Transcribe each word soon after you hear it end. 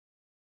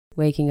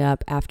waking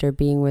up after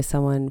being with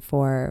someone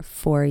for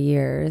 4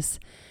 years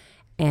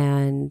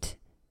and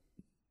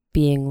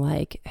being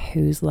like,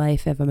 whose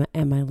life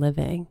am I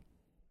living?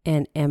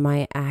 And am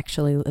I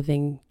actually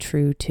living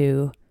true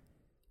to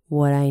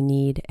what I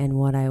need and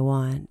what I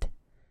want?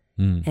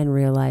 And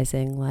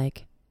realizing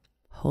like,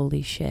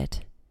 holy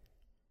shit,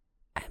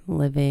 I'm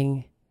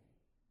living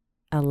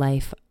a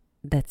life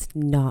that's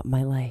not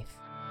my life.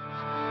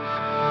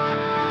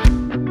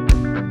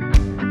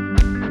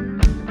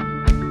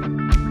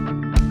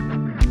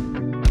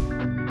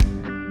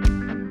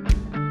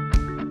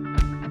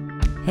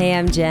 Hey,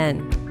 I'm Jen.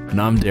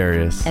 And I'm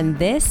Darius. And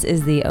this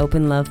is the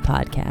Open Love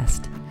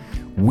Podcast.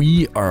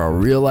 We are a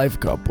real life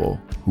couple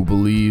who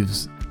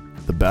believes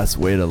the best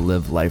way to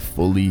live life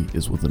fully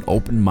is with an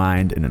open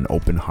mind and an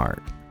open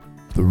heart.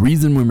 The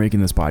reason we're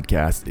making this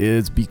podcast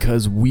is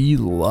because we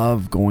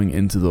love going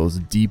into those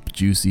deep,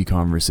 juicy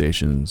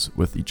conversations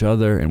with each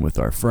other and with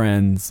our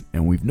friends.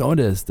 And we've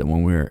noticed that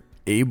when we're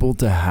able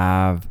to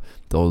have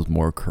those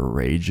more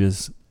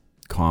courageous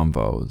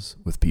convos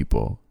with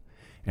people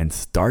and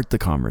start the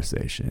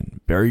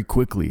conversation, very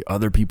quickly,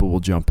 other people will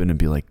jump in and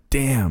be like,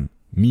 damn,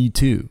 me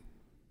too.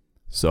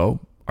 So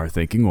our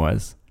thinking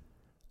was,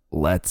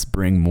 let's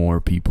bring more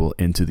people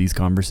into these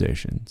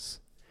conversations.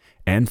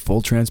 And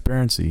full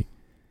transparency,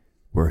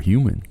 we're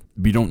human.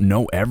 We don't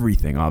know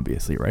everything,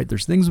 obviously, right?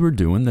 There's things we're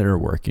doing that are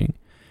working,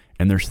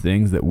 and there's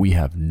things that we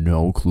have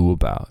no clue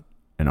about.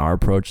 And our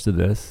approach to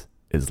this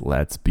is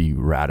let's be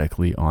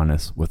radically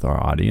honest with our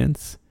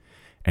audience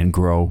and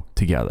grow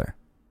together.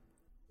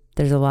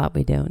 There's a lot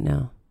we don't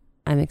know.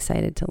 I'm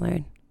excited to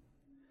learn.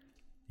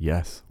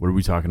 Yes. What are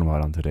we talking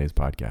about on today's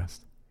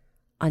podcast?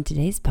 On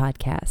today's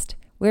podcast,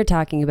 we're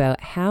talking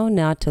about how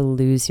not to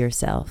lose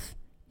yourself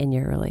in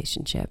your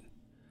relationship.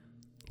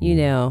 You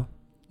know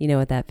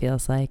what that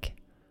feels like.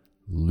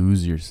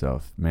 Lose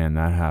yourself. Man,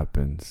 that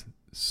happens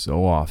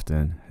so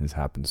often. Has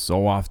happened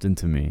so often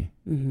to me.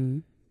 Mm-hmm.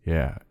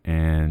 Yeah.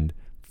 And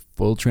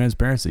full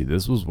transparency,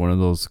 this was one of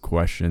those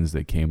questions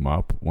that came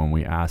up when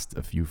we asked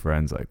a few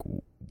friends, like,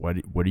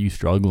 what are you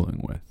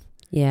struggling with?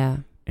 Yeah.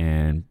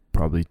 And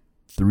probably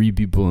 3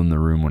 people in the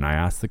room, when I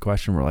asked the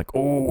question, were like,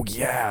 oh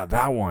yeah,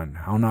 that one,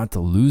 how not to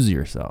lose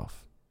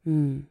yourself.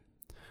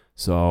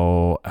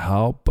 So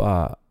help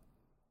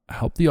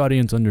the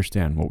audience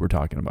understand what we're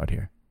talking about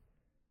here.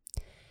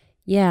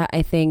 Yeah,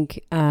 I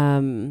think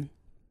from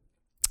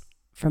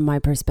my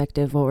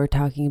perspective, what we're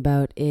talking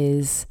about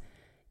is,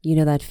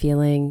 that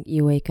feeling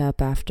you wake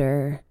up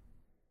after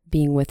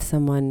being with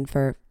someone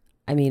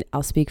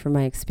I'll speak from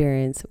my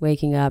experience,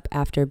 waking up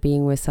after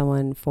being with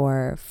someone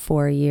for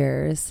 4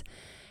 years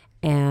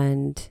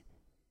and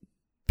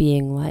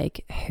being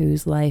like,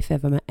 whose life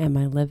am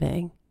I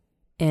living?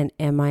 And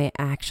am I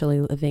actually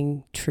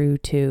living true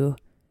to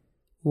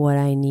what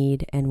I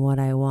need and what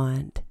I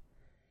want?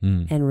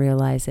 And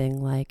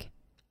realizing like,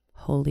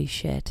 holy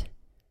shit,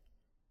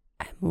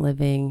 I'm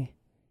living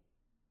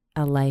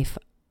a life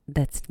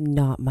that's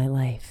not my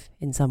life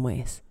in some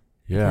ways.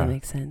 Yeah. If that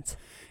makes sense.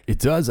 It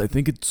does. I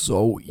think it's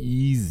so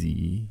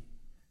easy,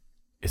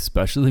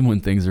 especially when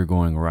things are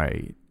going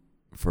right,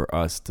 for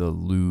us to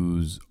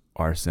lose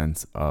our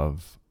sense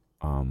of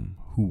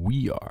who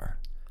we are.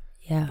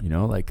 Yeah.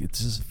 Like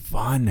it's just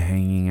fun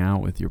hanging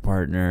out with your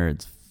partner.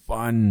 It's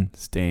fun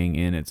staying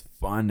in. It's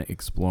fun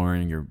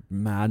exploring. You're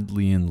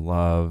madly in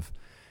love.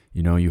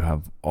 You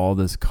have all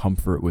this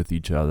comfort with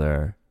each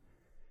other.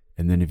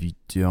 And then if you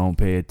don't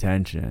pay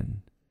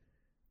attention,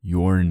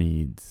 your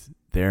needs,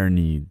 their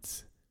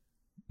needs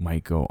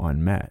might go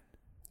unmet.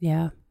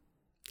 Yeah.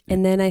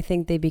 And then I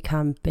think they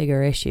become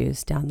bigger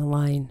issues down the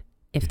line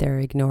if they're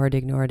ignored.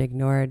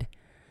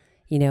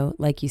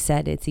 Like you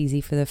said, it's easy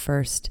for the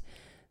first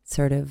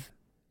sort of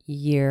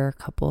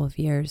couple of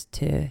years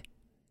to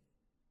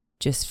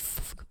just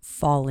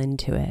fall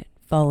into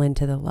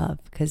the love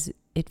because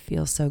it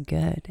feels so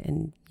good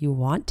and you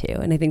want to.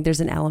 And I think there's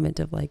an element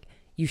of like,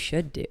 you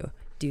should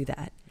do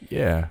that.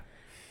 Yeah.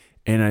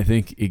 And I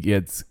think it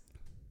gets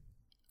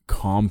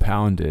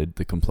compounded,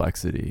 the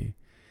complexity,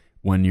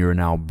 when you're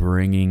now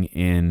bringing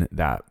in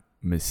that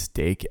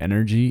mistake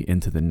energy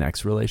into the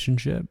next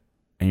relationship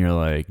and you're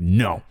like,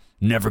 no,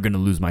 never going to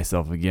lose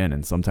myself again.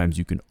 And sometimes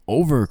you can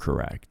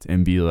overcorrect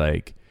and be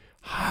like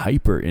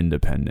hyper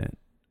independent.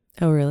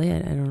 Oh, really?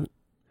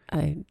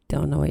 I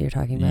don't know what you're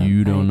talking about.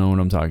 You don't know what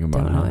I'm talking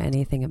about. Don't know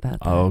anything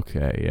about that.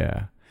 Okay.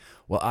 Yeah.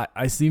 Well,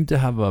 I seem to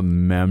have a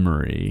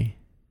memory.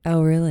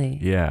 Oh, really?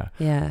 Yeah.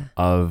 Yeah.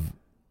 Of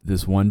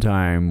this one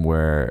time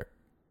where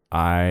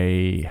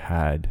I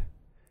had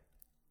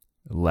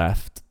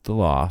left the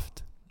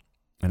loft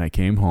and I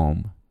came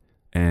home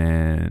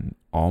and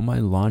all my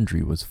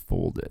laundry was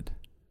folded.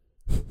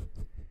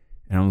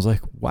 And I was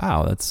like,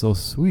 wow, that's so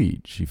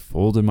sweet. She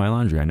folded my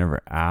laundry. I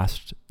never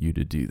asked you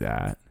to do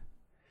that.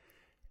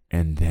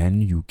 And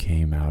then you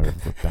came out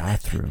of the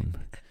bathroom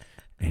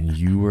and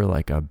you were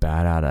like a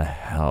bat out of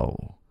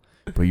hell.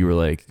 But you were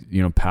like,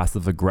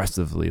 passive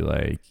aggressively,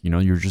 like,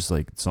 you're just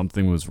like,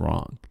 something was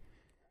wrong.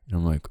 And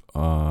I'm like,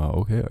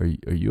 okay,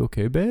 are you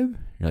okay, babe?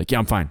 You're like, yeah,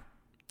 I'm fine.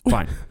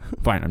 fine.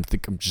 I'm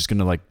just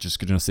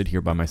gonna sit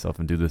here by myself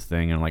and do this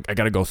thing. And I'm like, I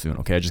gotta go soon.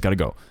 Okay, I just gotta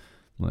go.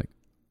 I'm like,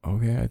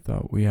 okay, I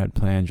thought we had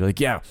plans. You're like,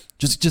 yeah,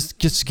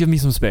 just give me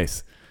some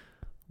space.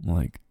 I'm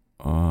like,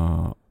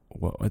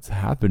 what's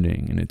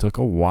happening? And it took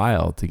a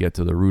while to get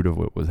to the root of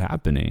what was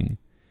happening.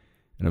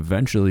 And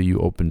eventually you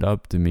opened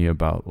up to me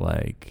about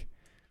like,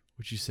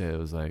 what'd you say? It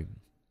was like,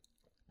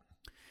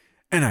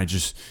 and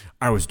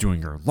I was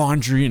doing her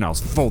laundry and I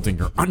was folding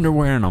her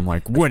underwear and I'm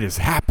like, what is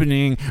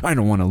happening? I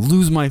don't want to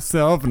lose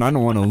myself and I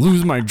don't want to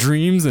lose my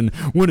dreams and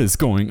what is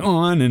going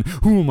on and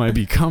who am I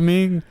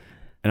becoming?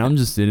 And I'm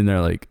just sitting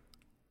there like,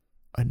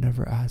 I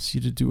never asked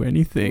you to do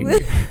anything.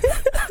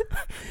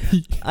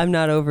 I'm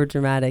not over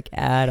dramatic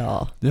at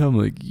all. Yeah, I'm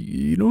like,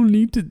 you don't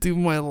need to do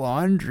my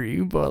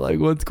laundry, but like,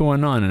 what's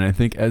going on? And I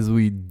think as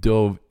we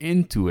dove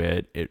into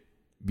it, it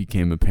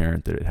became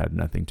apparent that it had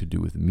nothing to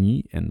do with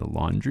me and the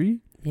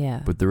laundry.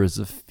 Yeah. But there was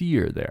a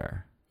fear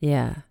there.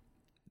 Yeah.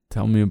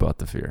 Tell me about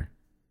the fear.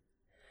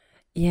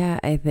 Yeah,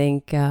 I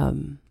think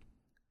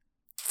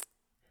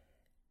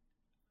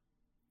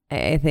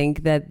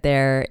that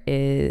there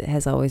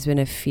has always been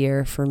a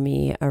fear for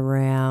me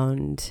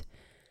around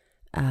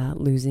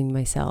losing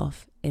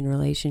myself in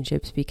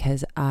relationships,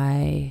 because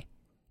I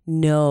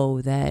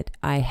know that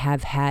I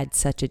have had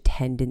such a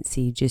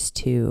tendency just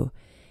to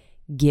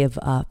give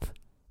up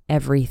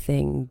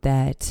everything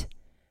that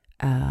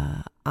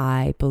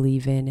I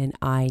believe in and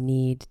I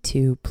need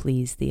to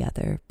please the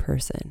other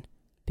person,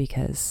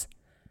 because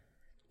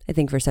I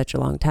think for such a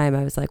long time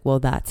I was like, well,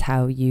 that's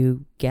how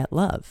you get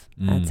love.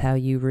 That's how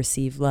you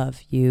receive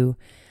love. You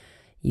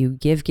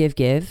give,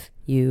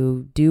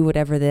 you do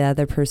whatever the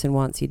other person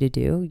wants you to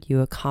do.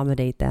 You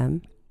accommodate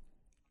them.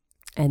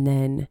 And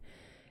then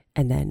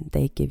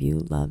they give you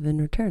love in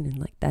return. And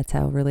like, that's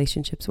how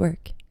relationships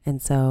work.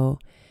 And so,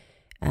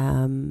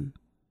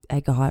 I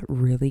got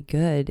really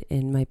good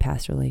in my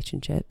past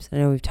relationships. I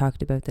know we've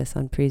talked about this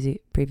on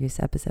previous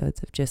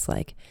episodes of just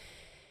like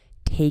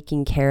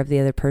taking care of the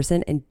other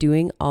person and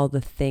doing all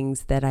the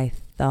things that I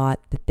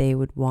thought that they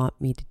would want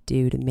me to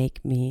do to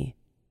make me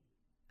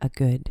a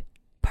good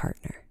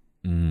partner.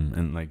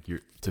 And like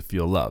to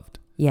feel loved.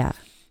 Yeah.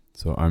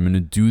 So I'm going to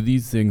do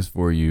these things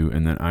for you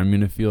and then I'm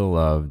going to feel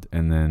loved.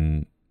 And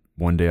then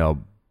one day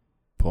I'll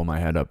pull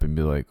my head up and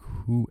be like,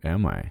 who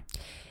am I?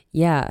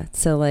 Yeah.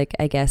 So like,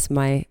 I guess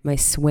my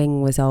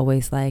swing was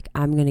always like,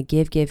 I'm going to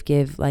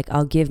give, like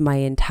I'll give my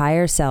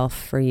entire self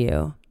for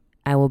you.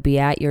 I will be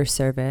at your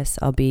service.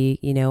 I'll be,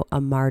 a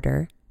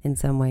martyr in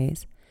some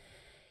ways.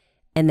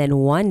 And then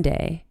one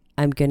day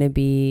I'm going to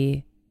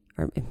be,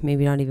 or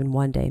maybe not even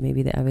one day,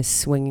 maybe that I was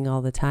swinging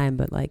all the time,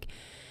 but like,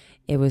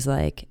 it was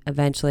like,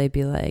 eventually I'd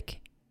be like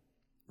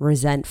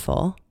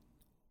resentful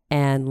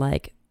and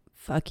like,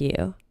 fuck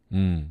you.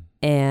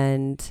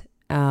 And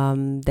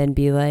then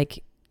be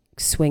like,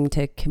 swing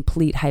to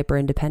complete hyper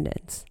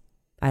independence.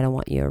 I don't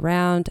want you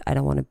around. I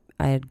don't want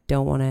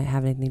to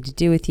have anything to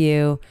do with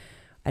you.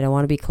 I don't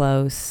want to be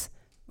close.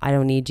 I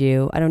don't need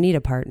you. I don't need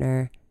a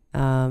partner.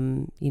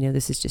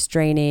 This is just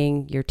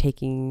draining. You're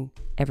taking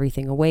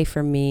everything away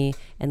from me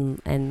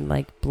and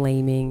like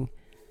blaming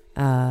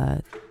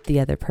the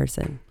other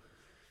person.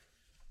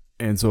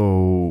 And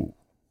so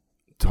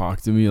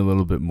talk to me a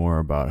little bit more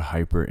about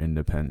hyper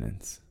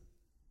independence.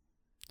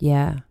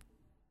 Yeah.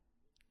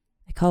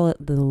 I call it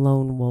the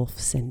lone wolf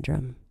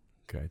syndrome.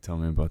 Okay, tell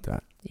me about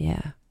that.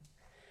 Yeah.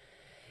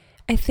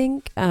 I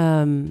think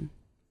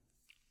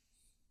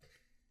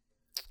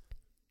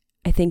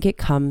it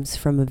comes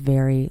from a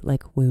very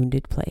like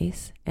wounded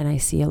place, and I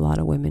see a lot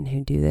of women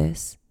who do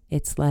this.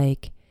 It's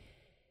like,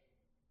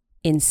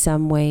 in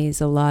some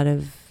ways, a lot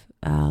of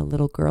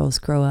little girls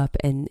grow up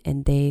and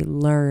they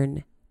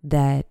learn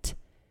that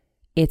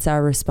it's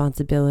our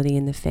responsibility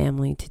in the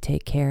family to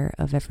take care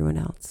of everyone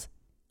else,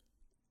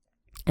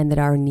 and that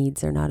our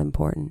needs are not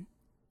important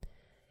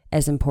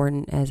as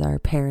our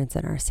parents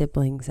and our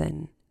siblings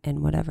and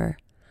whatever.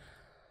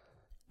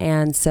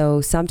 And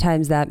so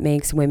sometimes that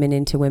makes women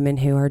into women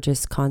who are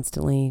just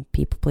constantly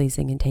people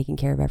pleasing and taking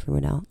care of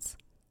everyone else.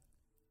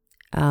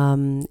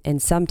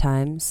 And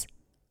sometimes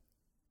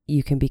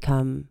you can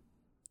become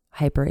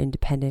hyper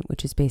independent,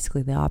 which is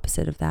basically the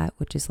opposite of that,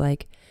 which is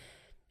like,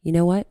 you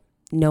know what?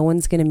 No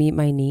one's going to meet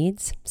my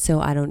needs, so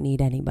I don't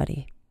need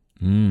anybody.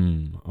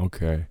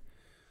 Okay.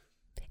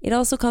 It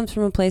also comes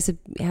from a place of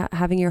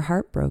having your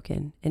heart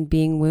broken and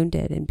being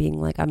wounded and being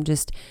like, I'm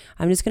just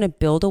going to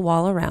build a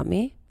wall around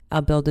me.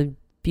 I'll build a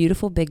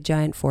beautiful big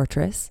giant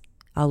fortress.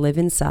 I'll live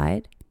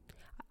inside.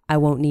 I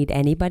won't need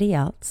anybody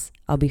else.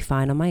 I'll be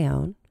fine on my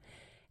own.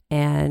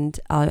 And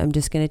I'm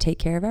just going to take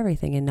care of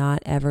everything and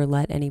not ever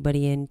let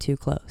anybody in too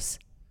close.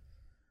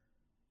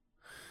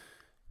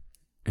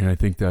 And I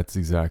think that's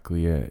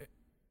exactly it.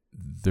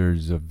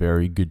 There's a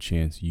very good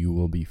chance you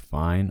will be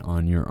fine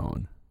on your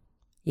own.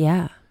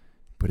 Yeah.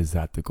 But is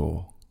that the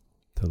goal?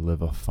 To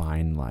live a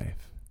fine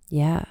life?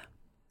 Yeah.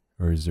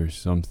 Or is there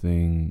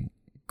something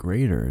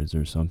greater? Is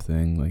there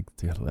something like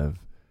to live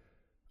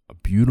a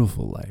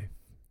beautiful life?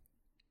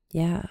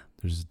 Yeah.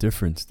 There's a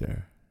difference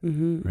there,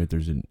 right?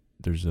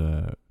 There's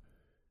a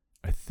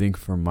I think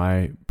from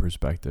my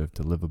perspective,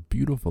 to live a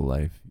beautiful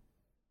life,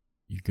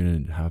 you're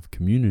going to have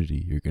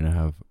community. You're going to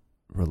have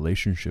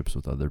relationships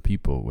with other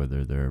people,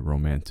 whether they're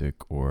romantic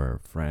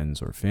or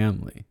friends or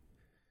family.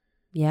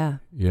 Yeah.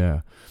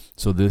 Yeah.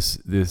 So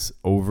this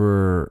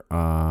over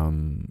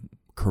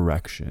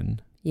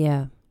correction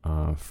Yeah.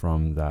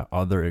 From that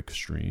other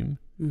extreme,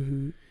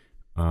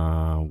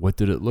 what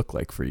did it look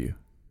like for you?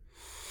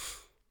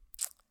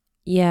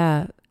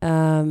 Yeah.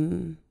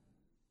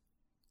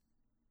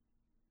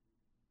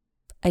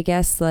 I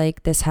guess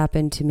like this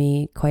happened to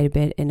me quite a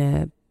bit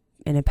in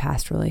a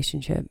past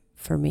relationship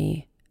for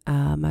me.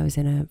 I was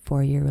in a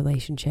 4-year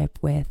relationship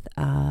with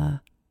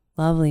a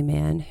lovely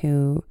man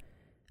who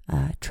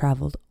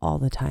traveled all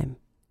the time.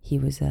 He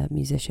was a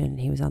musician and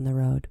he was on the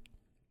road.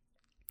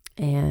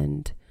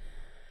 And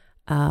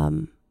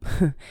yeah,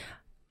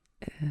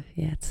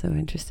 it's so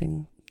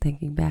interesting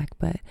thinking back,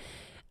 but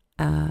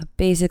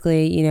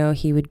basically, you know,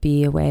 he would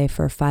be away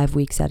for 5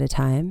 weeks at a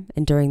time.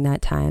 And during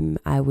that time,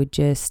 I would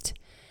just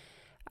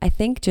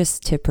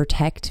to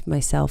protect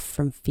myself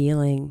from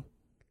feeling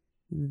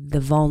the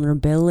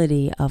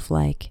vulnerability of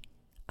like,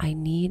 I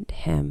need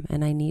him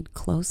and I need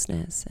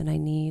closeness and I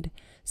need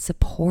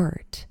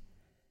support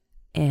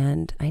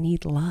and I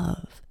need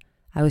love.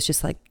 I was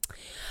just like,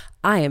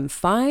 I am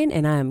fine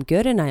and I am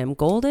good and I am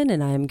golden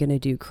and I am going to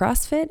do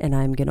CrossFit and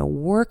I'm going to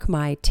work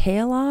my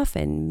tail off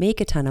and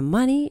make a ton of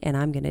money and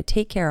I'm going to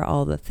take care of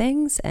all the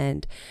things.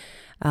 And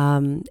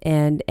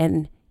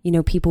you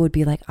know, people would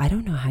be like, I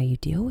don't know how you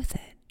deal with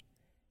it.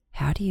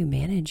 How do you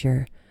manage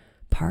your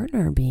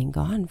partner being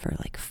gone for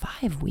like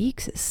 5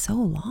 weeks is so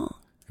long?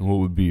 And what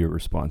would be your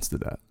response to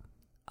that?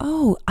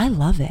 Oh, I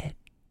love it.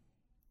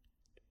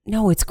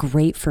 No, it's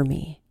great for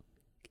me.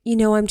 You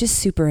know, I'm just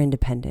super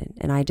independent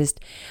and I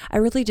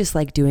really just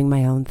like doing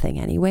my own thing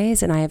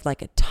anyways. And I have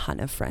like a ton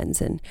of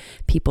friends and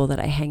people that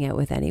I hang out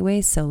with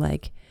anyways. So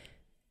like,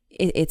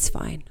 it's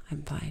fine.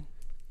 I'm fine.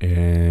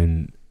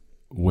 And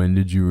when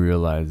did you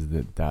realize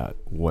that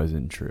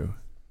wasn't true?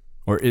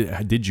 Or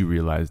did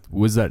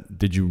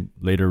you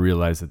later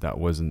realize that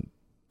wasn't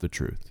the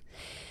truth?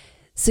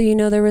 So, you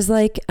know, there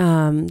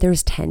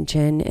was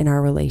tension in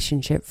our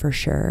relationship for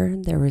sure.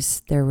 There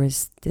was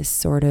this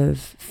sort of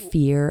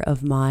fear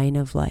of mine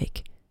of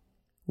like,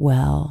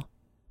 well,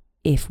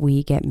 if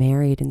we get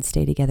married and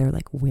stay together,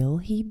 like, will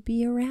he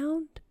be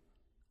around?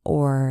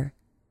 Or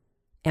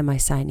am I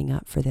signing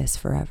up for this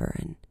forever?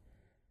 And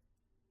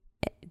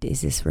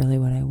is this really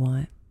what I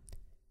want?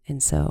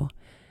 And so,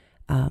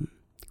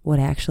 what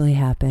actually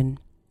happened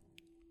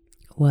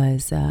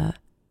was, one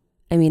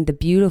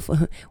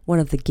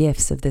of the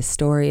gifts of this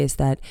story is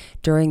that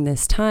during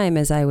this time,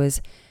 as I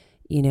was,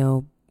 you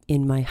know,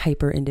 in my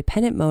hyper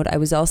independent mode, I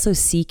was also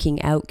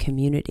seeking out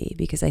community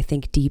because I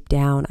think deep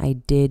down I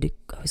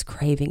was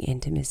craving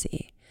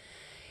intimacy.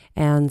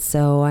 And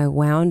so I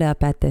wound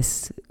up at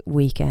this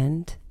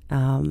weekend.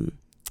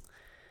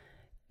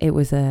 It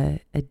was a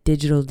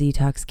digital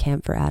detox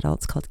camp for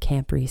adults called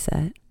Camp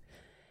Reset.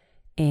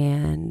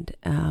 And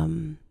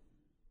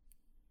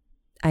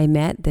I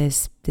met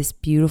this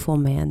beautiful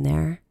man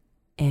there,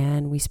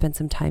 and we spent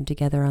some time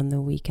together on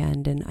the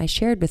weekend, and I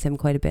shared with him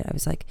quite a bit. I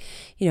was like,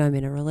 you know, I'm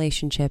in a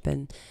relationship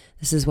and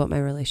this is what my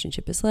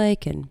relationship is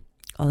like and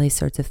all these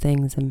sorts of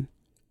things. And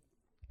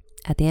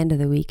at the end of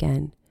the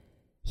weekend,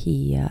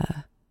 he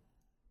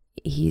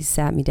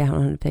sat me down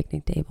on a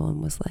picnic table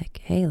and was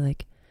like, hey,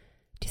 like,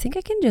 do you think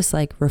I can just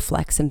like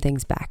reflect some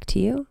things back to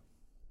you?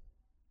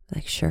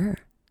 Like, sure.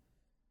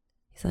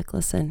 He's like,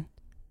 listen,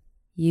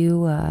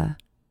 you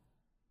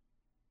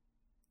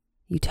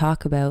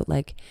talk about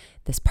like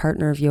this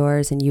partner of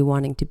yours and you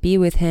wanting to be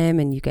with him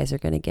and you guys are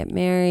going to get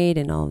married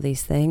and all of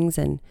these things.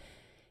 And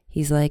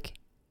he's like,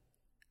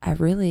 I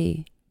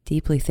really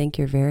deeply think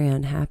you're very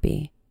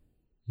unhappy.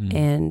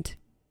 And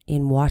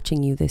in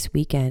watching you this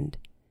weekend,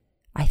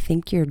 I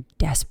think you're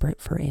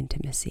desperate for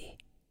intimacy.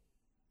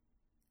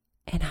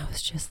 And I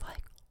was just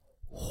like,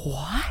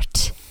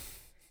 what?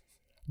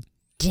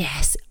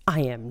 Yes,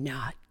 I am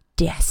not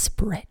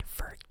desperate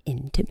for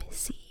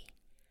intimacy.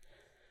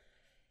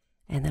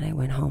 And then I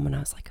went home and I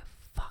was like,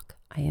 fuck,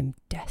 I am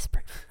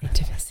desperate for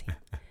intimacy.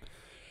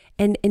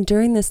 and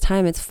during this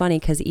time, it's funny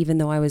because even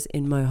though I was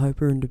in my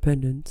hyper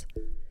independence,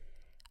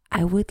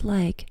 I would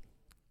like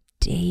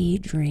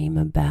daydream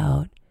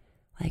about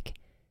like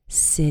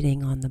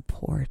sitting on the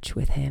porch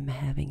with him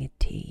having a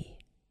tea.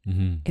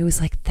 Mm-hmm. It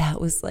was like, that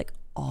was like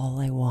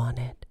all I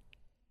wanted.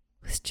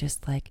 It was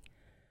just like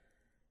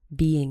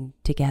being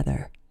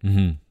together.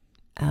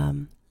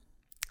 Mm-hmm.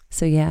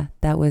 So yeah,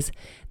 that was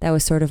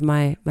sort of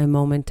my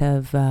moment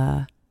of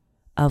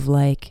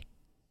like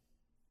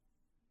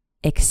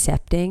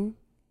accepting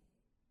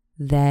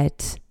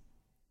that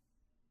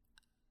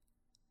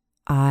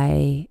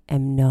I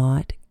am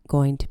not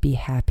going to be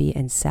happy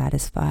and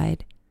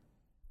satisfied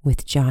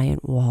with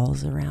giant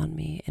walls around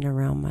me and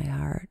around my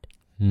heart.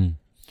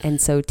 And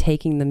so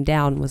taking them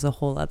down was a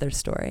whole other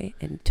story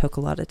and took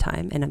a lot of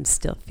time. And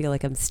feel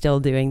like I'm still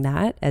doing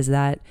that, as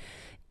that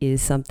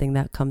is something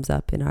that comes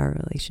up in our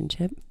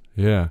relationship.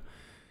 Yeah.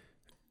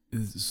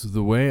 So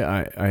the way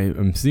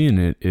I'm seeing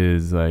it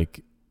is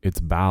like it's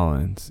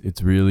balance.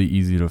 It's really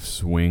easy to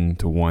swing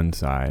to one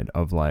side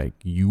of like,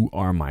 you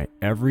are my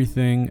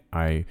everything.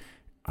 I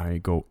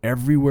go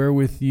everywhere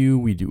with you.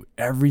 We do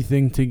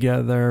everything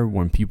together.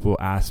 When people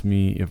ask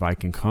me if I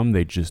can come,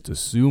 they just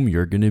assume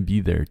you're going to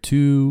be there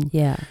too.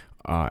 Yeah.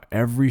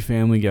 Every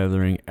family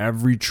gathering,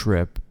 every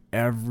trip,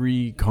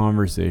 every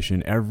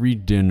conversation, every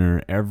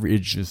dinner,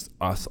 it's just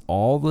us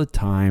all the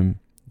time.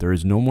 There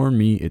is no more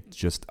me. It's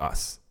just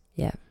us.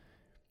 Yeah.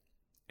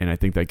 And I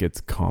think that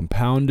gets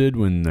compounded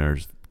when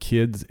there's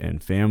kids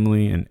and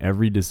family, and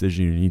every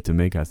decision you need to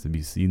make has to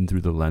be seen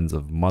through the lens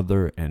of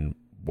mother and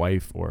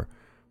wife, or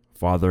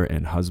father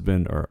and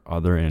husband, or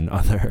other and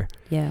other.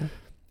 Yeah.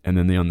 And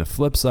then on the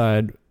flip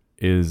side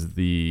is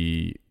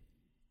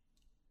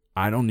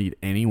I don't need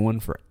anyone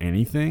for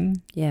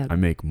anything. Yeah. I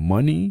make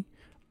money.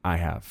 I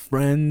have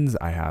friends.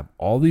 I have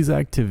all these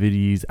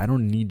activities. I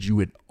don't need you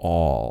at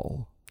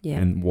all. Yeah.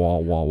 And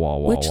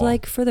wall. Which,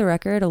 like, for the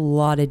record, a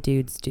lot of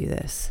dudes do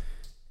this.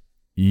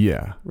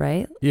 Yeah.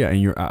 Right? Yeah.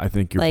 And I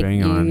think you're like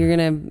bang on. You're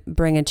going to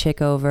bring a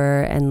chick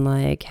over and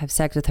like have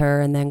sex with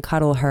her and then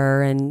cuddle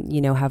her and,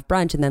 have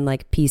brunch and then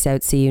like, peace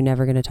out, see you,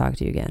 never going to talk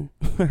to you again.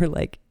 Or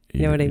like,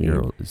 you know what I mean?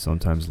 You're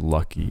sometimes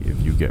lucky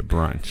if you get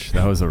brunch.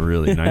 That was a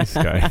really nice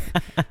guy.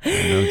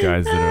 I know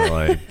guys that are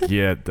like,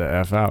 get the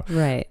F out.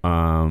 Right.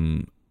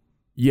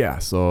 Yeah.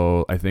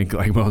 So I think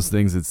like most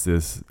things, it's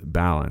this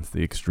balance.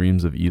 The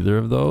extremes of either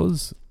of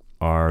those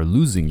are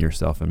losing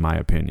yourself, in my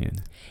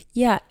opinion.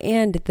 Yeah.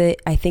 And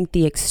I think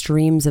the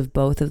extremes of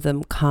both of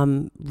them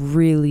come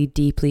really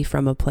deeply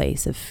from a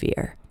place of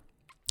fear,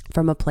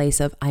 from a place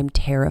of I'm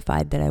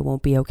terrified that I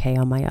won't be okay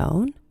on my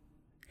own.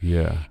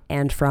 Yeah.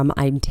 And from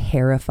I'm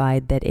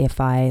terrified that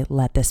if I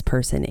let this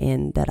person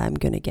in, that I'm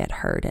going to get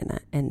hurt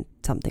and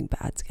something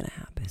bad's going to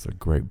happen. That's a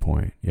great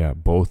point. Yeah.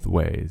 Both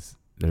ways.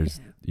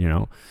 There's,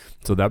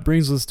 so that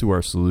brings us to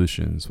our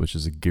solutions, which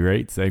is a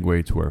great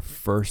segue to our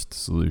first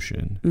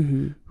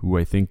solution, who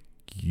I think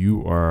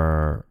you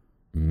are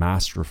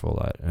masterful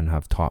at and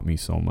have taught me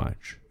so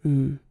much.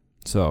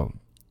 So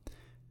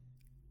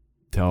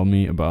tell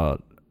me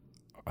about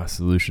a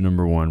solution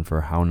number one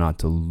for how not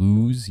to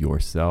lose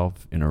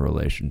yourself in a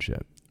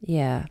relationship.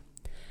 Yeah.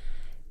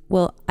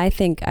 Well, I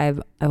think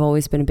I've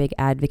always been a big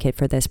advocate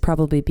for this,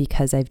 probably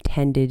because I've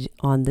tended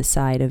on the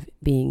side of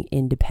being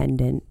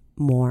independent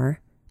more.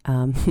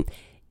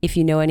 If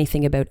you know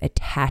anything about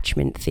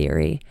attachment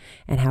theory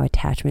and how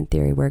attachment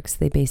theory works,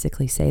 they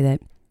basically say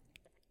that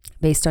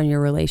based on your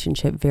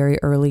relationship very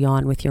early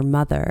on with your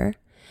mother,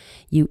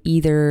 you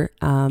either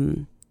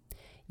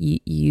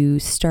you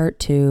start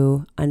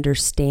to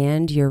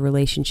understand your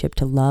relationship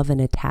to love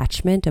and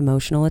attachment,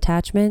 emotional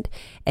attachment,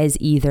 as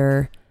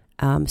either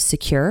a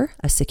secure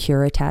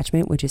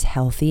attachment, which is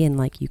healthy and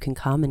like you can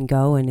come and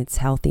go and it's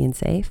healthy and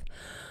safe,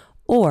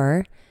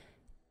 or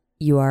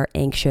you are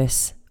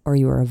anxious or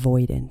you are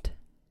avoidant.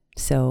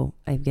 So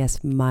I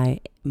guess my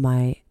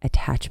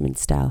attachment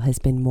style has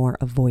been more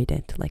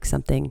avoidant, like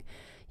something,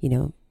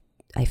 I'm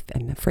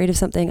afraid of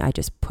something, I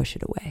just push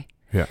it away.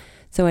 Yeah.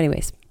 So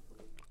anyways,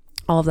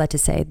 all of that to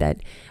say that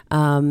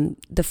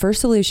the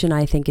first solution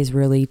I think is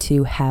really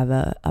to have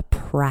a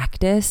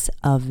practice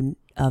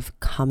of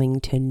coming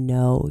to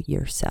know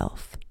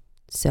yourself.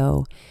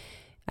 So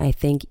I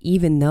think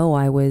even though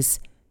I was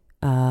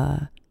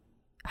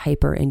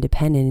hyper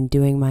independent and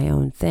doing my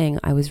own thing,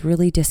 I was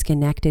really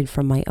disconnected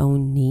from my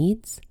own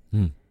needs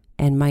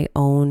and my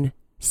own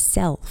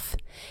self.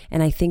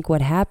 And I think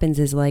what happens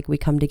is like we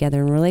come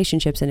together in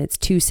relationships and it's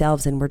two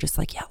selves and we're just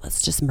like, yeah,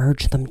 let's just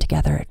merge them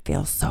together. It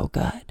feels so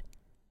good.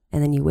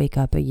 And then you wake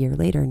up a year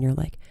later and you're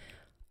like,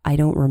 I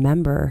don't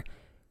remember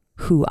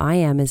who I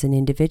am as an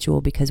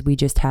individual because we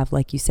just have,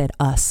 like you said,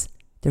 us.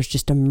 There's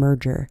just a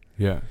merger.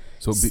 Yeah.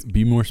 So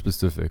be more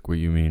specific what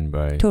you mean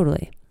by...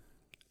 Totally.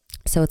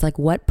 So it's like,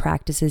 what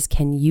practices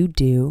can you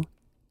do,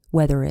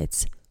 whether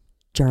it's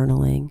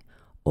journaling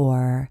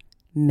or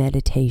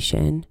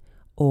meditation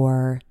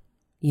or,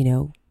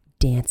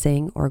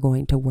 dancing or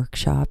going to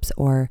workshops,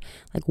 or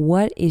like,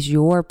 what is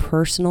your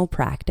personal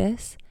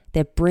practice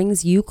that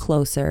brings you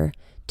closer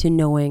to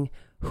knowing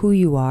who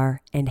you are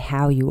and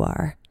how you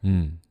are?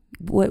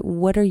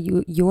 What are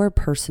your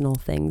personal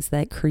things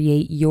that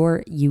create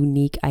your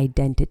unique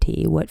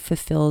identity? What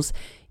fulfills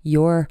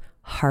your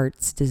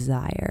heart's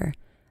desire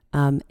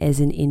as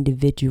an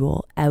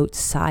individual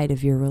outside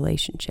of your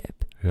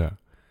relationship? Yeah,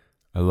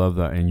 I love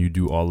that. And you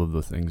do all of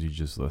the things you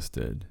just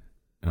listed.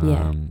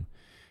 Yeah.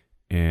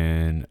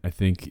 And I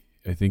think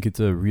it's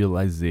a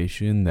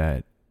realization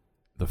that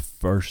the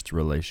first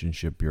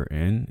relationship you're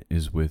in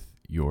is with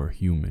your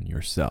human,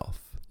 yourself.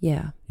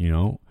 Yeah.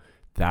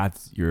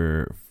 That's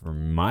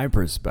from my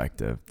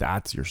perspective,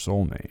 that's your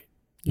soulmate.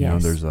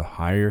 Yes. There's a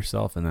higher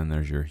self and then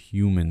there's your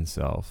human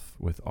self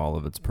with all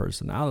of its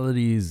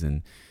personalities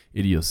and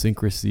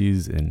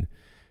idiosyncrasies, and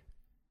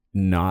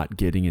not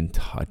getting in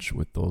touch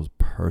with those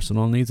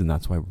personal needs. And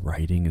that's why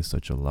writing is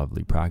such a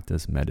lovely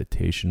practice.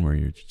 Meditation, where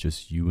you're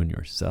just you and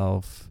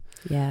yourself.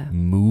 Yeah.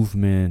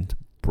 Movement,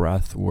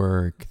 breath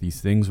work,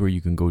 these things where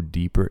you can go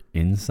deeper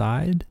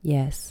inside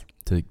Yes.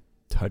 to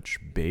touch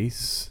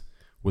base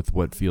with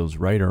what feels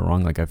right or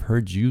wrong. Like I've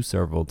heard you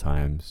several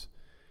times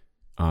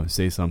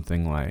say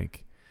something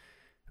like,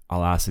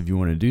 I'll ask if you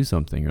want to do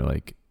something. You're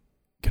like,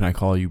 can I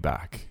call you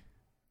back?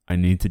 I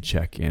need to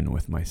check in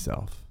with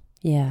myself.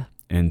 Yeah.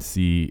 And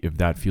see if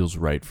that feels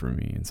right for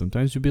me. And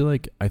sometimes you'll be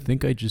like, I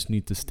think I just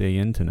need to stay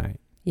in tonight.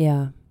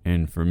 Yeah.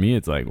 And for me,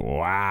 it's like,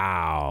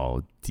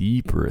 wow,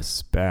 deep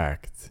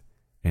respect.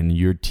 And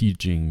you're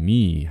teaching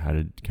me how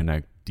to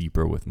connect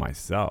deeper with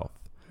myself.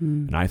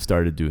 And I've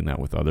started doing that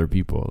with other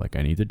people. Like,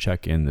 I need to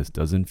check in. This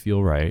doesn't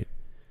feel right.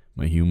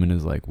 My human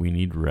is like, we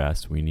need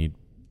rest. We need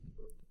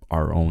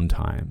our own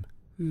time.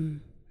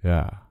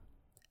 Yeah.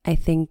 I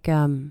think,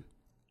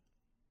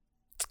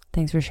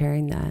 thanks for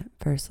sharing that,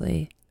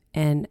 firstly.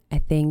 And I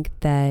think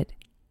that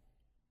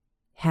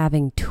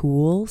having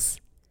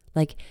tools,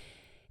 like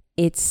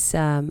it's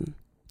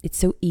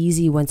so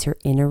easy once you're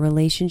in a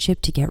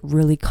relationship to get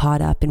really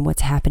caught up in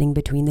what's happening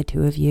between the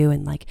two of you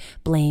and like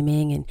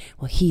blaming and,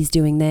 well, he's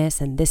doing this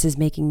and this is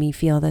making me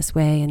feel this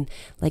way. And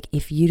like,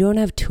 if you don't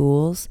have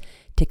tools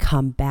to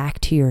come back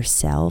to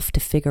yourself to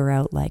figure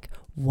out like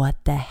what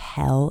the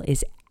hell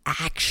is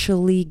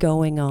actually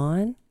going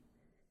on,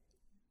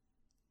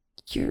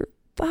 you're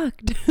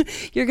fucked.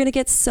 You're going to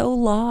get so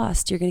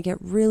lost. You're going to get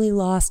really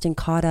lost and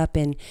caught up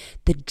in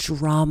the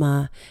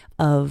drama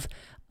of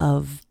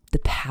the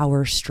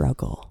power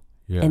struggle.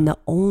 Yeah. And the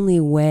only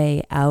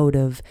way out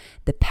of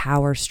the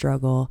power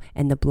struggle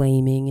and the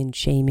blaming and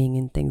shaming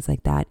and things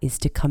like that is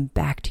to come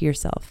back to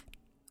yourself.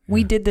 Yeah.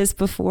 We did this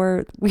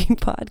before we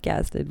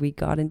podcasted. We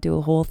got into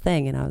a whole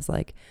thing and I was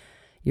like,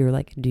 you were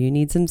like, do you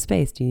need some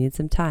space? Do you need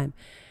some time?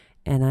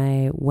 And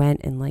I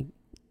went and like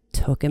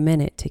took a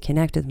minute to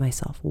connect with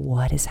myself.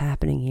 What is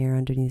happening here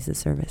underneath the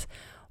surface?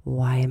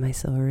 Why am I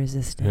so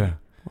resistant? Yeah.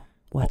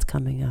 What's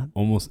coming up?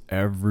 Almost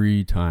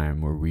every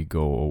time where we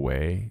go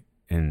away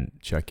and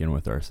check in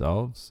with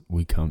ourselves,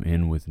 we come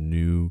in with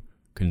new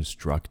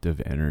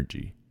constructive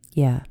energy.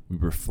 Yeah. We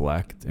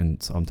reflect,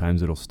 and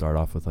sometimes it'll start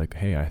off with like,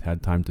 hey, I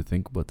had time to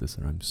think about this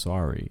and I'm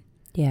sorry.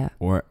 Yeah.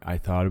 Or I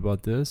thought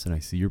about this and I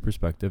see your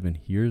perspective and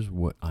here's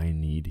what I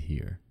need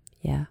here.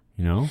 Yeah.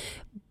 You know?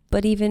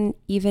 But even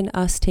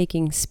us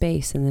taking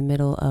space in the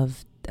middle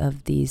of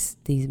these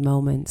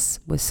moments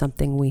was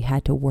something we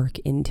had to work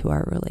into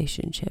our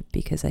relationship,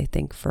 because I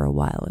think for a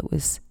while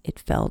it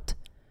felt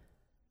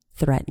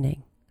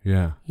threatening.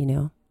 Yeah. You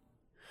know?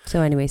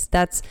 So anyways,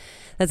 that's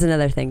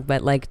another thing.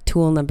 But like,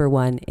 tool number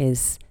 1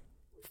 is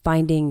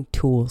finding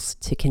tools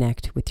to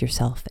connect with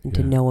yourself and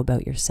to know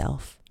about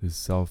yourself. Is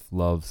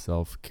self-love,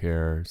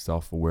 self-care,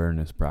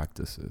 self-awareness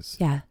practices.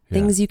 Yeah.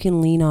 Things you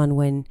can lean on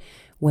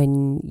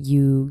when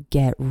you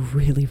get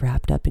really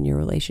wrapped up in your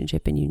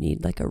relationship and you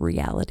need like a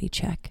reality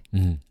check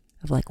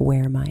of like,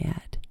 where am I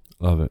at?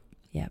 Love it.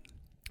 Yeah.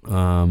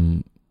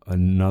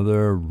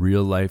 Another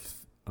real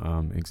life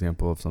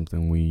example of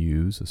something we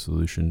use, a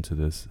solution to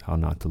this how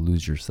not to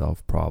lose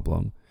yourself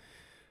problem.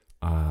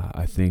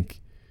 I think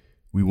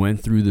we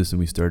went through this and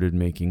we started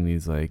making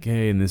these like,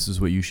 hey, and this is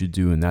what you should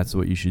do and that's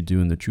what you should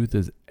do. And the truth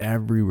is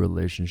every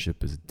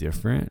relationship is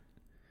different.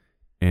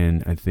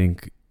 And I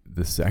think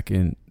the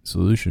second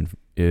solution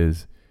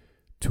is,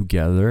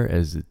 together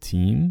as a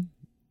team,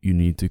 you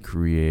need to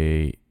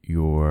create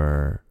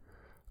your,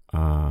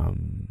 I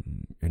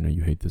know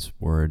you hate this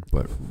word,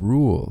 but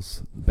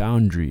rules,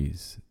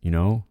 boundaries, you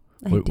know?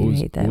 I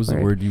hate that What was the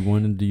word you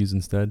wanted to use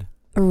instead?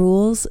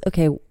 Rules.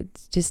 Okay,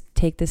 just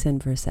take this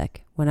in for a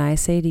sec. When I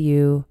say to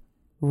you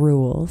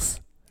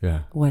rules,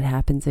 what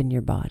happens in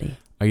your body?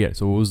 I get it.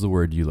 So what was the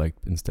word you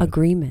liked instead?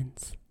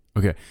 Agreements.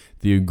 Okay.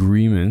 The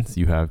agreements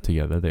you have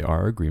together, they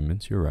are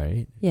agreements. You're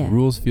right. Yeah.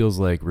 Rules feels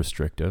like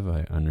restrictive.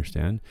 I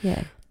understand.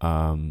 Yeah.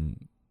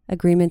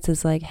 Agreements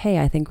is like, hey,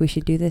 I think we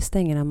should do this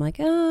thing. And I'm like,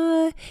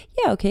 yeah,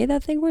 okay,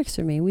 that thing works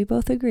for me. We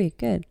both agree.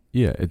 Good.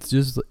 Yeah. It's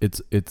just,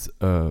 it's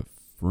a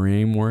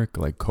framework,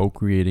 like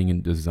co-creating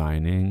and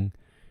designing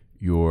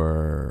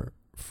your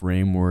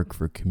framework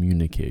for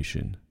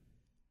communication.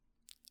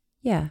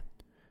 Yeah.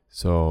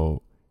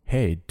 So,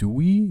 hey, do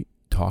we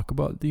talk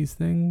about these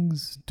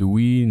things? Do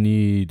we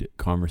need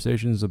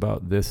conversations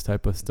about this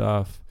type of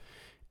stuff?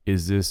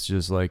 Is this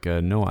just like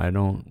no, I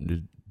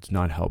don't, it's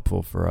not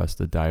helpful for us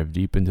to dive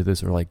deep into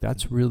this? Or like,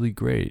 that's really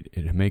great.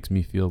 It makes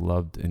me feel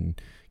loved and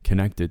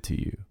connected to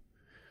you.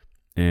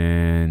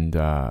 And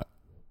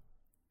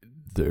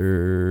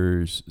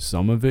there's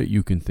some of it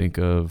you can think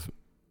of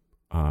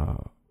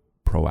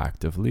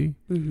proactively.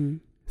 Mm-hmm.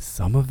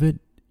 Some of it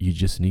you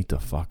just need to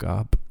fuck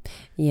up.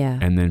 Yeah.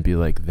 And then be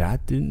like,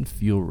 that didn't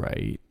feel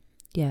right.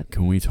 Yeah.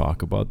 Can we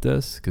talk about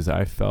this? Because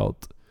I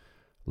felt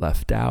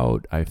left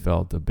out. I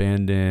felt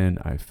abandoned.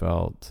 I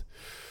felt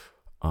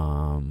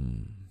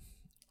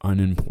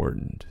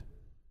unimportant,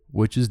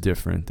 which is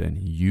different than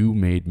you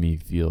made me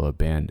feel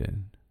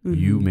abandoned. Mm-hmm.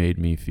 You made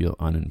me feel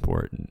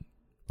unimportant,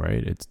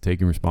 right? It's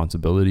taking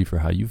responsibility for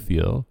how you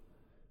feel,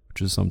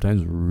 which is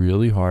sometimes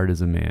really hard as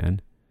a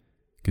man,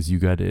 because you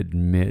got to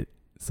admit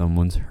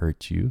someone's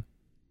hurt you.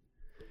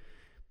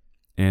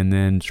 and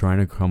then trying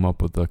to come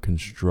up with a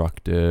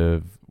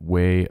constructive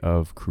way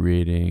of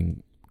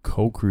co-creating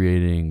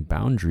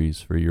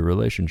boundaries for your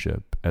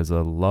relationship as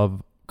a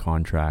love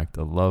contract,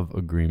 a love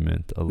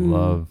agreement, a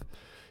love,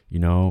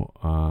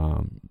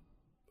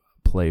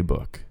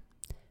 playbook.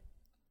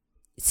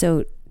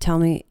 So tell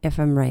me if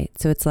I'm right.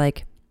 So it's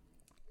like,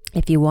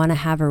 if you want to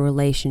have a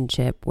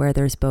relationship where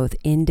there's both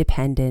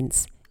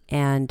independence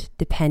and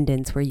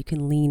dependence, where you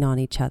can lean on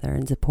each other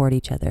and support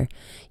each other,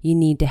 you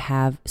need to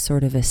have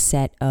sort of a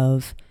set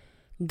of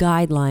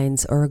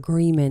guidelines or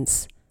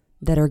agreements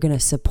that are going to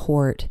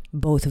support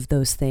both of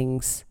those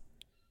things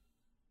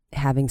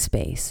having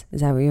space. Is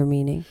that what you're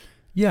meaning?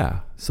 Yeah.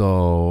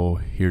 So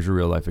here's a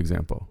real life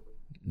example.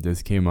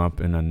 This came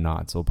up in a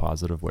not so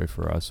positive way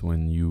for us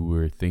when you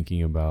were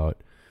thinking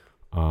about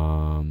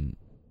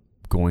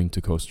going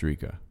to Costa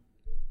Rica.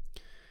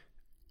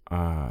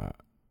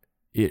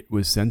 It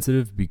was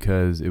sensitive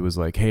because it was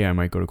like, hey, I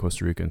might go to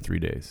Costa Rica in 3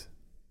 days.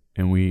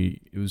 And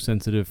it was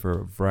sensitive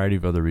for a variety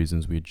of other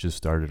reasons. We had just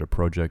started a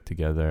project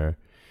together.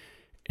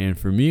 And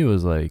for me, it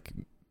was like,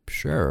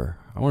 sure,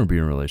 I want to be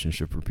in a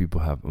relationship where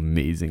people have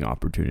amazing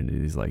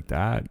opportunities like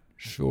that.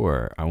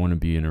 Sure, I want to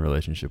be in a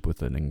relationship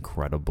with an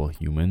incredible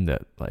human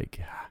that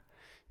like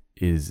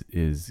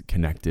is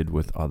connected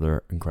with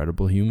other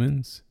incredible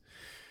humans.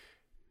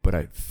 But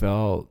I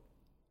felt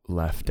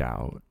left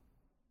out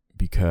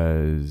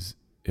because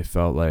it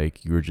felt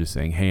like you were just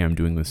saying, hey, I'm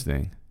doing this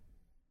thing,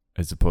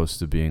 as opposed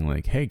to being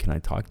like, hey, can I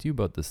talk to you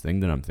about this thing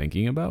that I'm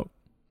thinking about?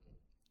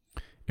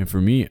 And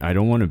for me, I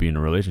don't want to be in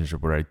a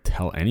relationship where I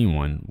tell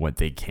anyone what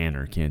they can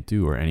or can't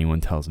do, or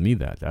anyone tells me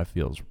that. That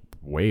feels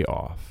way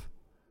off.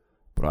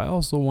 But I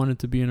also wanted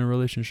to be in a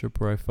relationship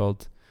where I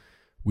felt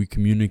we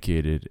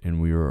communicated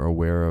and we were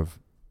aware of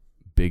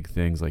big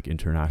things like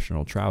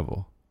international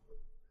travel.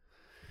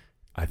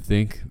 I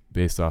think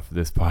based off of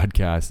this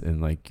podcast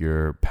and like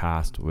your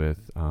past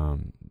with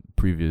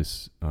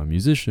previous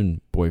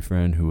musician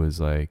boyfriend who was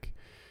like,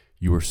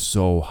 you were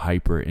so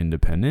hyper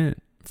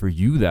independent. For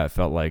you, that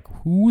felt like,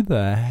 who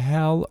the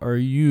hell are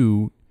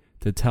you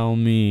to tell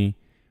me?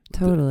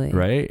 Totally.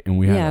 Right?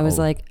 And I was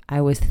like, I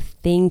was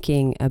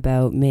thinking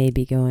about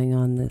maybe going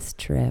on this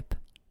trip.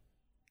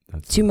 I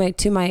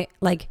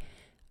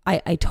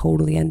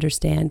totally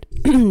understand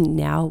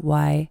now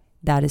why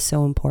that is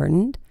so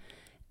important.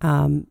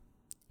 And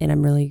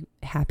I'm really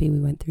happy we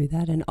went through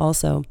that. And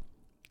also,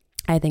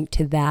 I think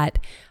to that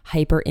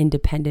hyper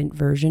independent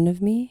version of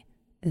me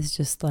is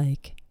just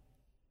like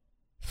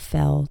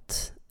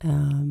felt,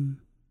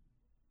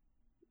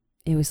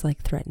 it was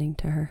like threatening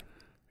to her.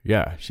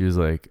 Yeah. She was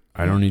like,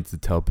 I don't need to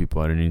tell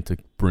people. I don't need to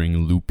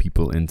loop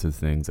people into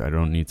things. I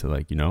don't need to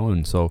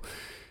and so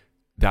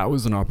that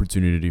was an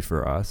opportunity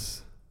for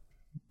us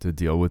to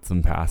deal with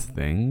some past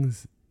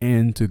things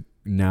and to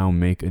now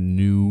make a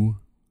new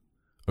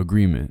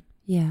agreement.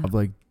 Yeah. Of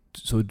like,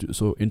 so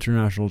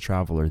international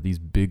travel are these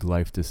big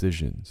life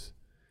decisions.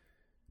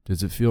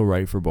 Does it feel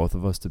right for both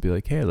of us to be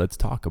like, hey, let's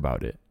talk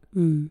about it?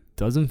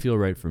 Doesn't feel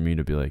right for me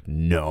to be like,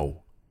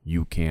 no,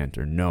 you can't,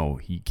 or no,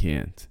 he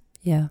can't.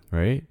 Yeah.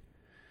 Right?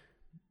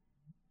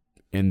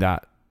 And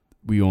that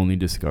we only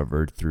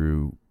discovered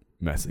through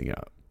messing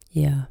up.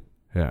 Yeah.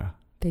 Yeah.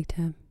 Big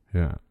time.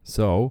 Yeah.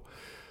 So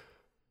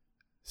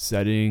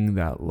setting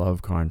that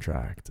love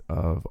contract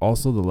of,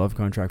 also the love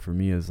contract for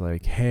me is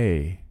like,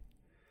 hey,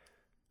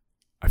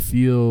 I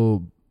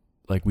feel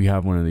like we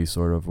have one of these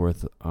sort of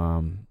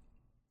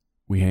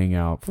we hang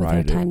out Friday.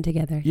 With our time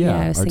together.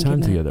 Yeah, our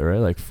time together, right?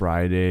 Like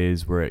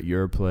Fridays, we're at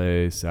your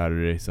place,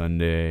 Saturday,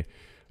 Sunday,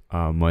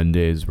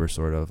 Mondays, we're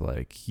sort of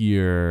like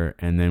here.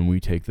 And then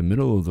we take the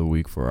middle of the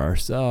week for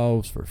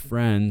ourselves, for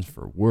friends,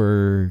 for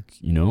work,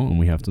 and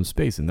we have some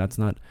space. And that's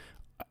not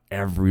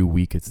every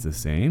week it's the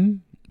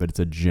same, but it's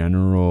a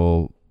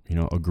general,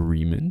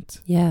 agreement.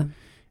 Yeah.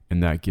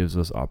 And that gives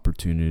us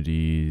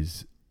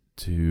opportunities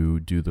to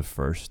do the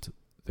first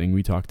thing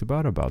we talked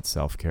about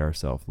self-care,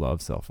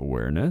 self-love,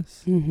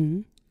 self-awareness.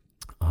 Mm-hmm.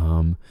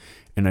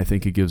 And I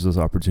think it gives us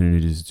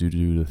opportunities to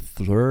do the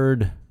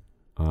third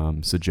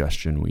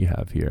suggestion we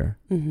have here,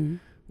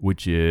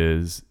 which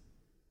is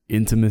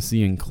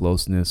intimacy and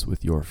closeness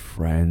with your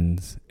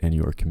friends and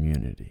your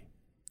community.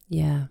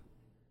 Yeah.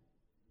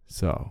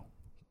 So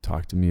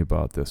talk to me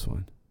about this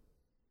one.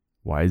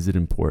 Why is it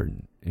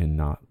important in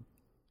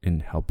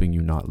helping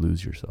you not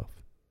lose yourself?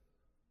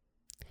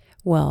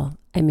 Well,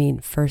 I mean,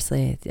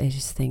 firstly, I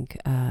just think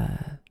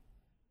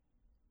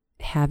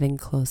having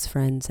close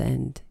friends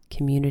and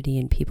community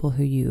and people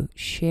who you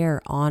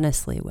share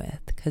honestly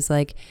with, because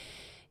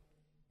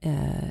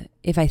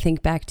if I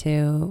think back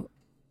to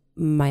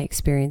my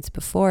experience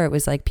before, it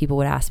was like people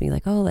would ask me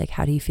like, oh, like,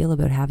 how do you feel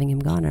about having him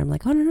gone? And I'm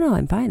like, oh, no,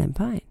 I'm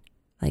fine.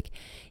 Like,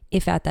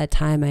 if at that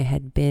time I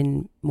had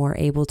been more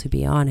able to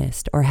be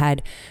honest or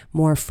had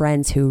more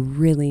friends who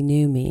really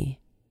knew me,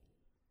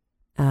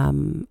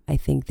 I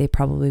think they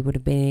probably would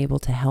have been able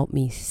to help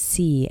me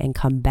see and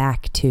come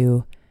back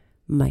to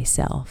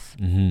myself.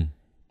 Mm-hmm.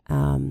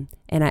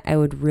 And I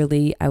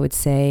would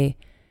say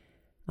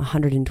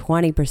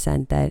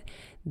 120%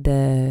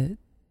 that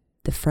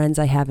the friends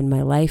I have in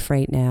my life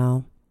right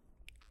now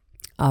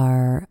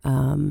are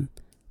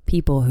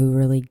people who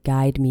really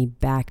guide me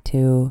back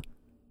to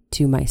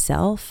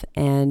myself,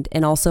 and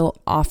also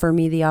offer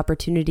me the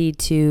opportunity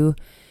to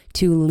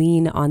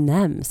lean on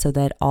them, so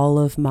that all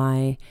of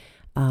my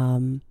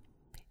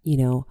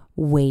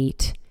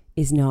weight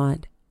is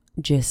not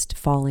just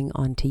falling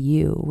onto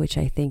you, which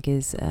I think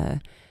is a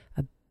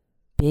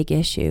big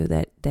issue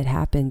that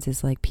happens,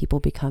 is like people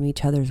become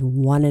each other's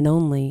one and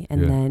only,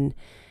 and then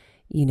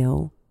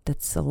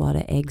that's a lot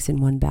of eggs in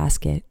one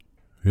basket.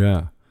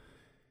 Yeah.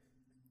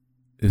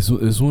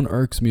 This one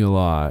irks me a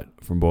lot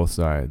from both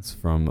sides.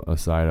 From a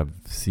side of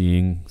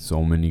seeing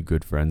so many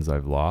good friends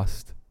I've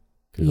lost.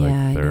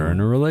 Yeah, they're in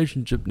a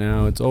relationship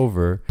now. It's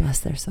over. Bless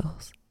their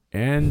souls.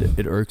 And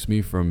it irks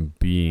me from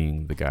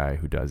being the guy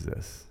who does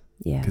this.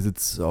 Yeah. Because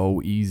it's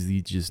so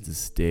easy just to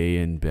stay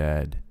in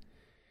bed.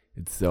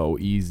 It's so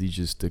easy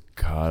just to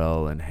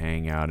cuddle and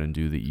hang out and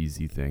do the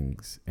easy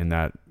things. And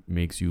that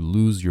makes you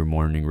lose your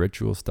morning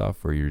ritual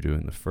stuff, where you're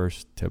doing the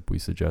first tip we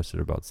suggested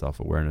about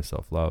self-awareness,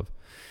 self-love.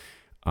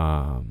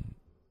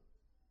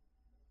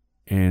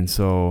 And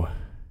so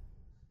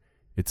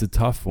it's a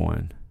tough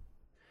one.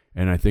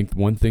 And I think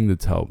one thing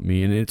that's helped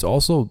me, and it's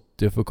also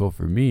difficult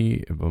for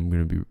me, if I'm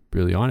going to be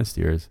really honest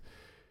here, is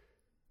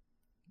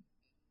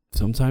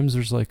sometimes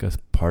there's like a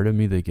part of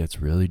me that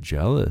gets really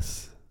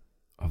jealous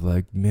of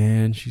like,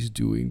 man, she's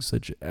doing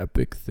such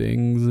epic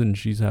things and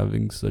she's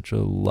having such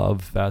a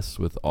love fest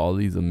with all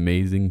these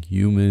amazing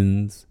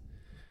humans.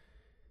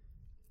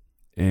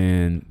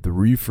 And the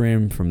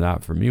reframe from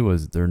that for me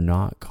was, they're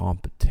not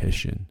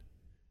competition,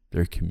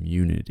 they're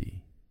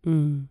community.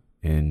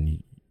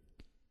 And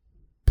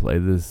play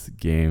this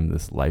game,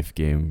 this life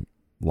game,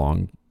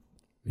 the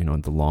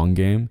long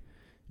game,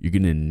 you're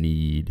going to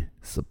need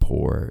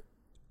support.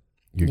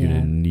 You're going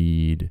to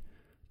need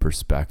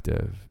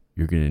perspective.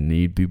 You're going to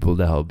need people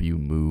to help you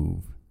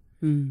move.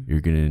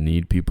 You're going to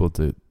need people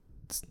to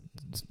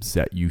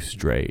set you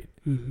straight.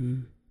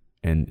 Mm-hmm.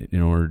 And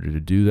in order to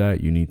do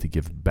that, you need to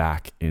give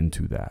back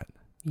into that.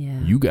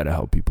 Yeah. You got to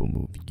help people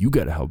move. You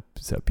got to help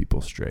set people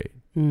straight.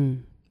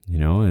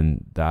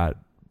 And that,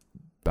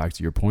 back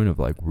to your point of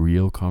like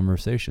real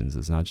conversations,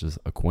 it's not just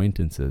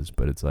acquaintances,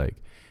 but it's like,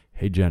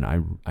 hey, Jen,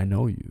 I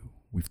know you.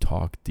 We've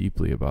talked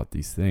deeply about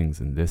these things,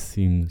 and this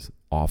seems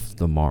off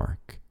the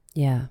mark.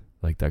 Yeah.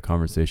 Like that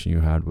conversation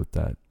you had with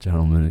that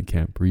gentleman at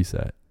Camp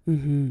Reset.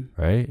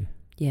 Mm-hmm. Right?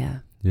 Yeah.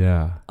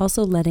 Yeah.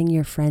 Also letting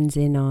your friends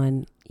in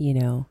on,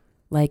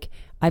 like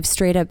I've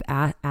straight up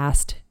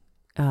asked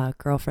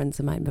girlfriends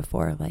of mine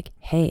before, like,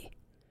 hey,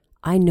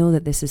 I know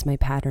that this is my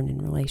pattern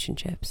in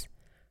relationships.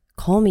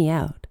 Call me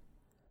out.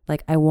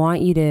 Like, I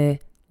want you to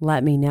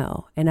let me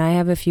know. And I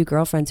have a few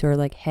girlfriends who are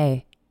like,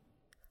 hey,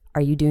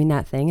 are you doing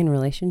that thing in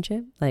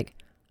relationship? Like,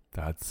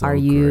 that's so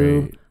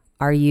great.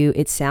 Are you,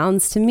 it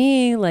sounds to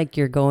me like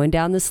you're going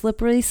down the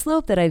slippery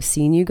slope that I've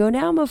seen you go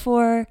down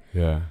before.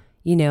 Yeah.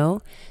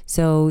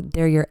 So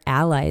they're your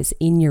allies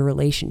in your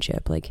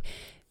relationship. Like,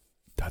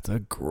 that's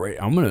I'm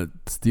going to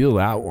steal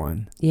that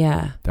one.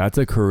 Yeah. That's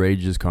a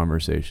courageous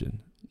conversation.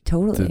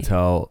 Totally. To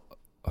tell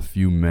a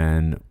few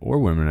men or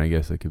women, I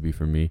guess it could be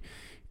for me,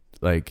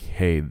 like,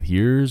 hey,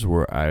 here's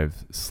where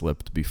I've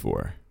slipped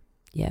before.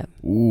 Yeah.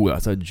 Ooh,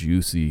 that's a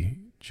juicy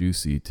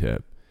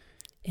tip.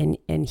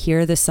 And here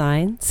are the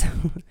signs.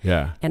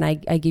 Yeah. And I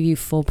give you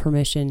full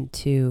permission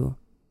to.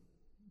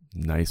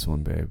 Nice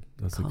one, babe.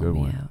 That's a good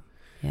one. Out.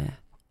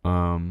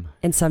 Yeah.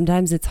 And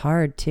sometimes it's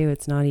hard too.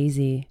 It's not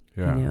easy.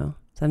 Yeah.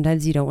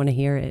 Sometimes you don't want to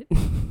hear it.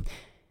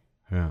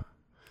 Yeah.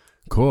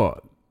 Cool.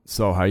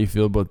 So how you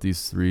feel about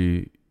these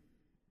 3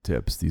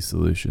 tips, these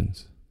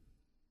solutions?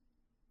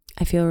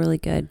 I feel really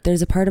good.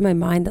 There's a part of my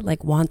mind that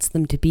like wants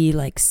them to be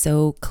like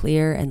so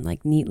clear and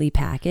like neatly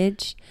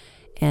packaged.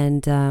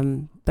 And,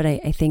 but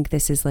I think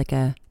this is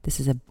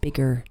a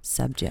bigger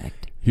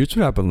subject. Here's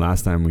what happened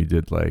last time we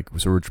did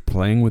so we're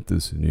playing with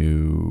this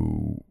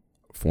new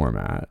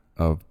format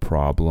of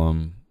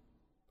problem,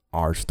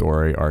 our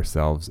story,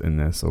 ourselves in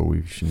this. So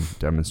we should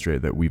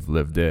demonstrate that we've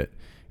lived it.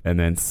 And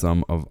then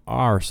some of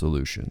our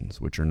solutions,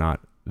 which are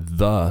not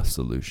the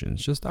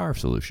solutions, just our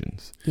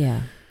solutions.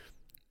 Yeah.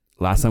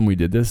 Last time we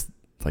did this,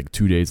 like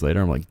 2 days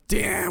later, I'm like,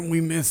 damn, we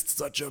missed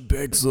such a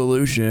big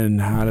solution.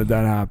 How did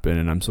that happen?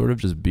 And I'm sort of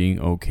just being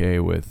okay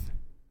with,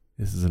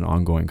 this is an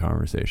ongoing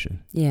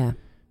conversation. Yeah.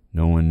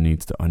 No one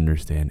needs to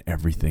understand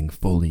everything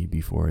fully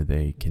before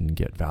they can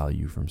get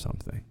value from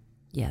something.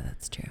 Yeah,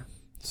 that's true.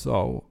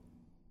 So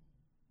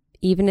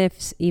even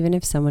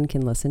if someone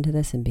can listen to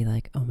this and be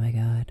like, oh my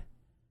God,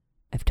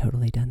 I've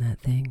totally done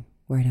that thing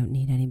where I don't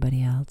need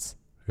anybody else.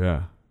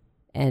 Yeah.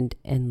 And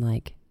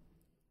like,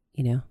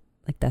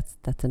 like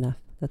that's enough.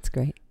 That's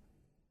great.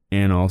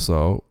 And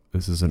also,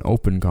 this is an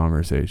open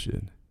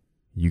conversation.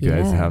 You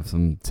guys have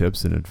some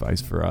tips and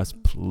advice for us,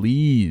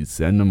 please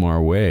send them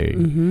our way.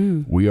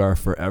 Mm-hmm. We are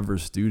forever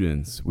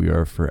students. We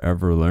are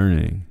forever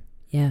learning.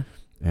 Yeah.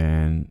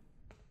 And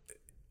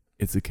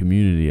it's a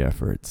community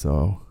effort.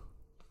 So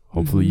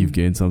hopefully you've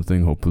gained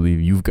something. Hopefully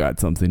you've got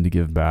something to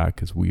give back,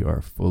 because we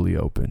are fully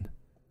open.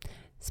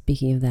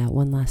 Speaking of that,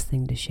 one last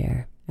thing to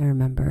share. I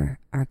remember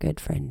our good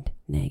friend,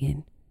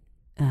 Megan.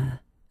 I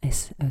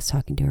was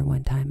talking to her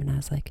one time and I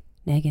was like,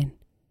 Megan,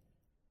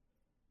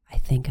 I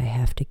think I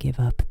have to give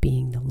up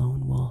being the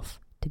lone wolf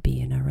to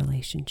be in a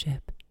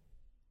relationship.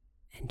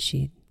 And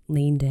she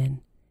leaned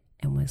in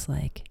and was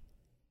like,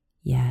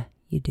 yeah,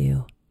 you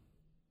do.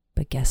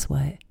 But guess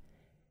what?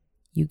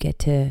 You get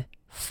to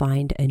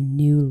find a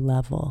new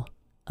level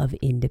of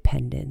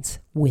independence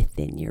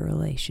within your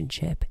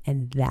relationship,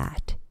 and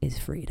that is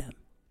freedom.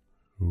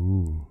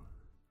 Ooh,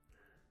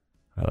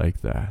 I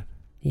like that.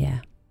 Yeah.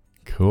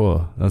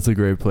 Cool. That's a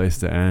great place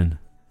to end.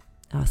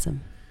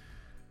 Awesome.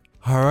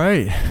 All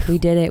right. We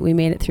did it. We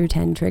made it through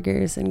 10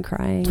 triggers and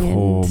crying.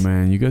 Oh, and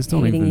man. You guys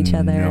don't hating even each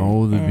other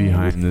know the and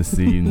behind the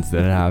scenes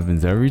that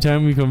happens. Every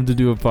time we come to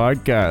do a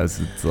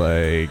podcast, it's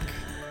like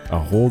a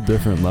whole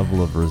different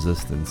level of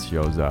resistance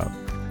shows up.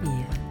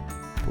 Yeah.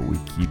 But we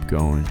keep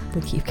going.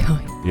 We keep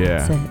going.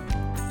 Yeah. That's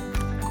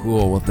it.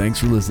 Cool. Well, thanks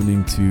for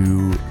listening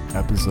to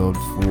episode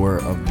 4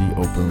 of the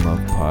Open Love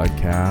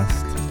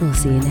Podcast. We'll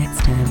see you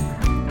next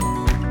time.